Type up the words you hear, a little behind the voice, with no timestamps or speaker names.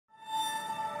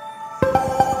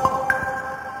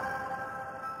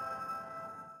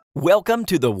Welcome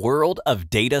to the world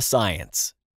of data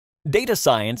science. Data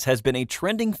science has been a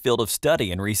trending field of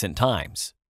study in recent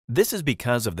times. This is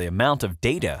because of the amount of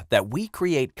data that we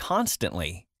create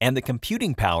constantly and the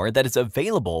computing power that is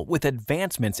available with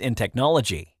advancements in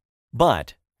technology.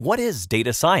 But what is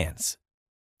data science?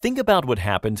 Think about what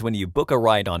happens when you book a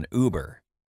ride on Uber.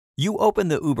 You open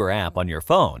the Uber app on your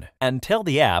phone and tell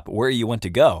the app where you want to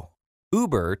go.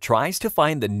 Uber tries to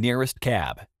find the nearest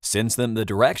cab, sends them the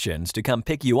directions to come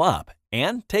pick you up,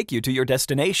 and take you to your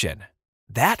destination.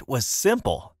 That was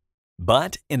simple.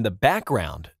 But in the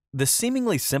background, the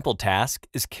seemingly simple task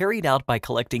is carried out by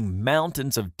collecting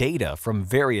mountains of data from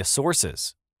various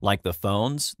sources, like the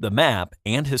phones, the map,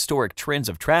 and historic trends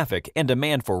of traffic and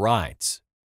demand for rides.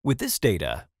 With this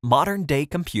data, modern-day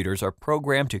computers are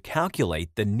programmed to calculate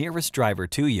the nearest driver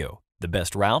to you, the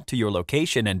best route to your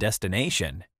location and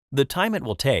destination, the time it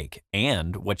will take,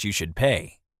 and what you should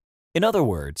pay. In other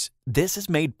words, this is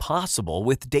made possible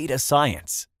with data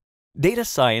science. Data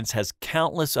science has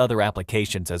countless other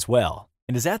applications as well,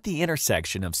 and is at the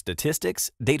intersection of statistics,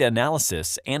 data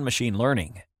analysis, and machine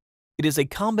learning. It is a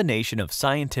combination of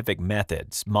scientific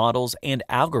methods, models, and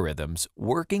algorithms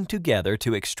working together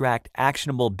to extract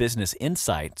actionable business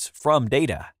insights from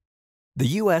data. The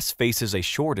U.S. faces a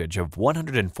shortage of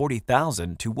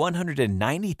 140,000 to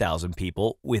 190,000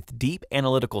 people with deep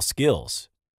analytical skills,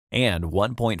 and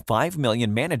 1.5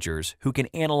 million managers who can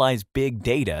analyze big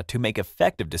data to make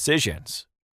effective decisions.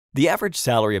 The average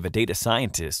salary of a data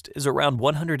scientist is around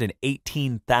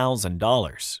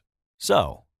 $118,000.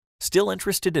 So, still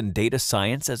interested in data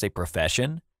science as a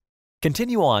profession?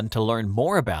 Continue on to learn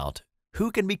more about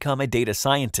who can become a data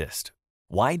scientist,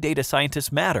 why data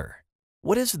scientists matter,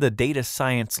 what is the data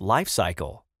science life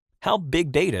cycle, how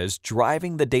big data is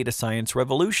driving the data science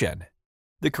revolution,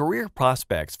 the career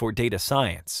prospects for data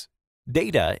science.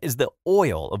 Data is the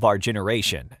oil of our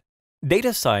generation.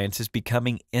 Data science is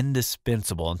becoming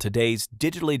indispensable in today's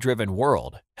digitally driven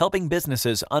world, helping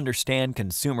businesses understand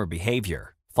consumer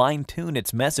behavior, fine-tune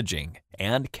its messaging,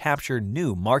 and capture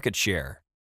new market share.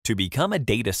 To become a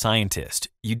data scientist,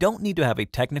 you don't need to have a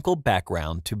technical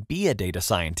background to be a data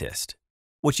scientist.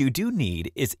 What you do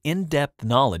need is in-depth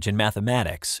knowledge in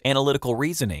mathematics, analytical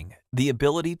reasoning, the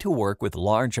ability to work with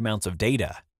large amounts of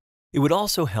data. It would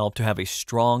also help to have a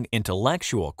strong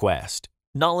intellectual quest,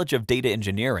 knowledge of data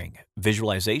engineering,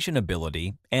 visualization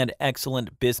ability, and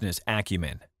excellent business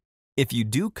acumen. If you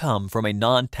do come from a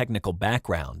non-technical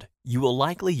background, you will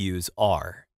likely use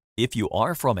R. If you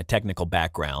are from a technical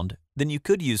background, then you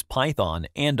could use Python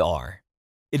and R.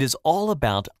 It is all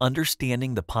about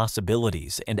understanding the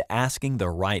possibilities and asking the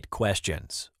right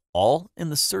questions, all in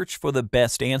the search for the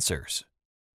best answers.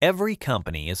 Every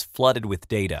company is flooded with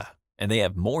data, and they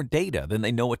have more data than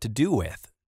they know what to do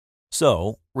with.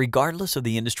 So, regardless of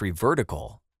the industry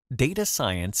vertical, data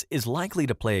science is likely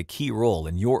to play a key role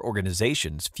in your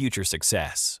organization's future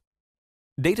success.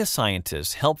 Data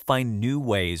scientists help find new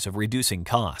ways of reducing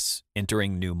costs,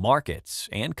 entering new markets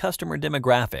and customer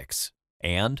demographics,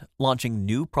 and launching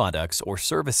new products or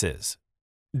services.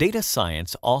 Data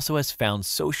science also has found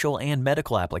social and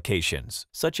medical applications,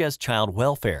 such as child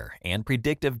welfare and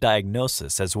predictive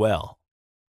diagnosis as well.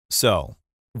 So,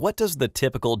 what does the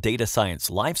typical data science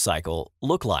lifecycle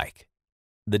look like?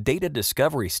 The data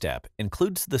discovery step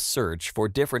includes the search for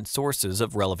different sources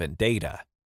of relevant data,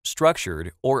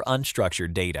 structured or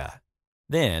unstructured data.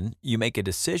 Then, you make a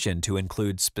decision to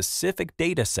include specific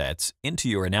data sets into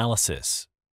your analysis.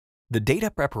 The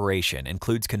data preparation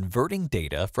includes converting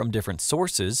data from different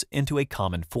sources into a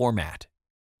common format.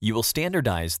 You will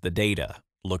standardize the data,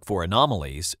 look for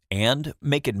anomalies, and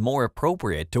make it more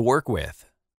appropriate to work with.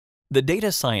 The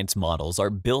data science models are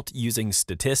built using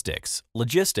statistics,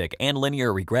 logistic and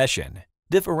linear regression,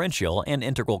 differential and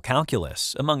integral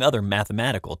calculus, among other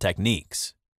mathematical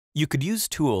techniques. You could use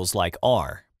tools like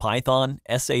R, Python,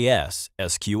 SAS,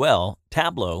 SQL,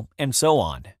 Tableau, and so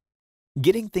on.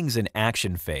 Getting things in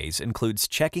action phase includes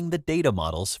checking the data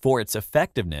models for its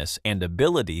effectiveness and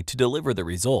ability to deliver the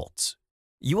results.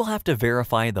 You will have to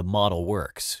verify the model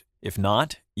works. If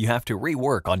not, you have to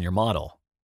rework on your model.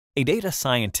 A data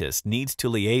scientist needs to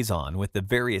liaison with the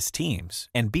various teams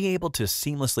and be able to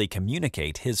seamlessly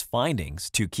communicate his findings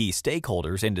to key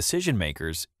stakeholders and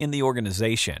decision-makers in the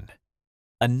organization.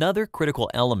 Another critical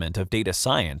element of data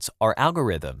science are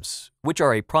algorithms, which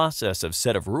are a process of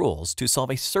set of rules to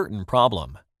solve a certain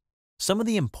problem. Some of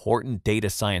the important data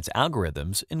science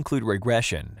algorithms include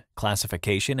regression,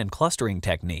 classification and clustering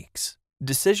techniques,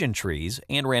 decision trees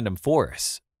and random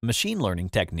forests, machine learning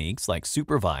techniques like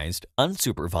supervised,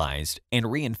 unsupervised,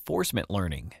 and reinforcement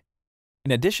learning.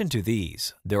 In addition to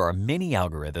these, there are many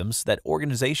algorithms that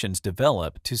organizations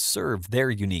develop to serve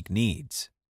their unique needs.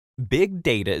 Big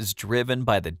data is driven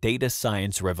by the data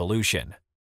science revolution.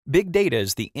 Big data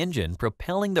is the engine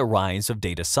propelling the rise of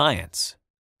data science.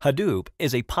 Hadoop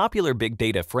is a popular big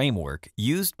data framework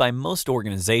used by most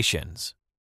organizations.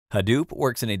 Hadoop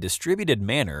works in a distributed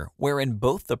manner wherein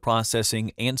both the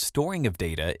processing and storing of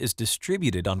data is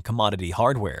distributed on commodity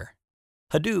hardware.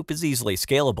 Hadoop is easily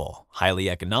scalable, highly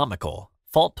economical,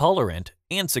 fault-tolerant,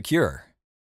 and secure.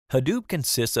 Hadoop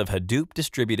consists of Hadoop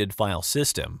Distributed File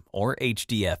System, or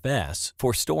HDFS,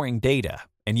 for storing data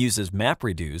and uses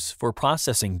MapReduce for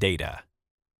processing data.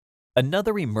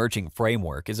 Another emerging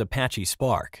framework is Apache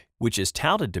Spark, which is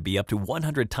touted to be up to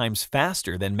 100 times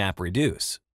faster than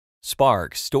MapReduce.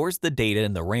 Spark stores the data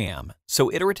in the RAM,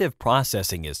 so iterative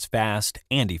processing is fast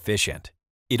and efficient.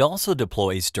 It also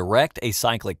deploys Direct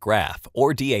Acyclic Graph,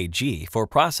 or DAG, for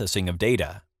processing of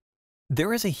data.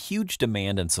 There is a huge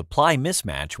demand and supply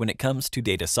mismatch when it comes to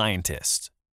data scientists.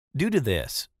 Due to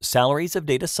this, salaries of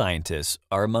data scientists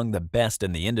are among the best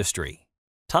in the industry.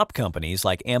 Top companies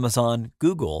like Amazon,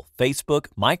 Google, Facebook,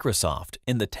 Microsoft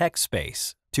in the tech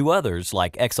space, to others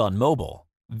like ExxonMobil,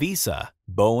 Visa,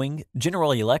 Boeing,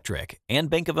 General Electric, and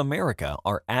Bank of America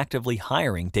are actively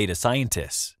hiring data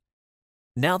scientists.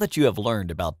 Now that you have learned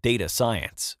about data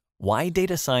science, why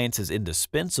data science is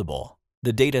indispensable,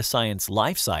 the data science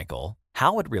lifecycle,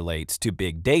 how it relates to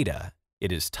big data,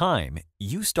 it is time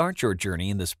you start your journey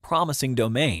in this promising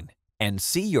domain and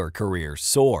see your career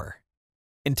soar.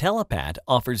 Intellipaat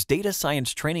offers data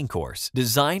science training course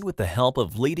designed with the help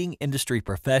of leading industry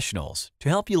professionals to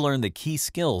help you learn the key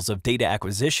skills of data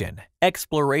acquisition,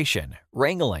 exploration,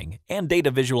 wrangling, and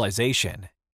data visualization.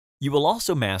 You will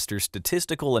also master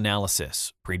statistical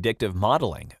analysis, predictive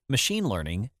modeling, machine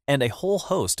learning, and a whole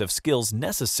host of skills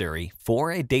necessary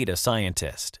for a data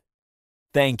scientist.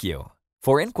 Thank you.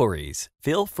 For inquiries,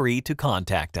 feel free to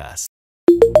contact us.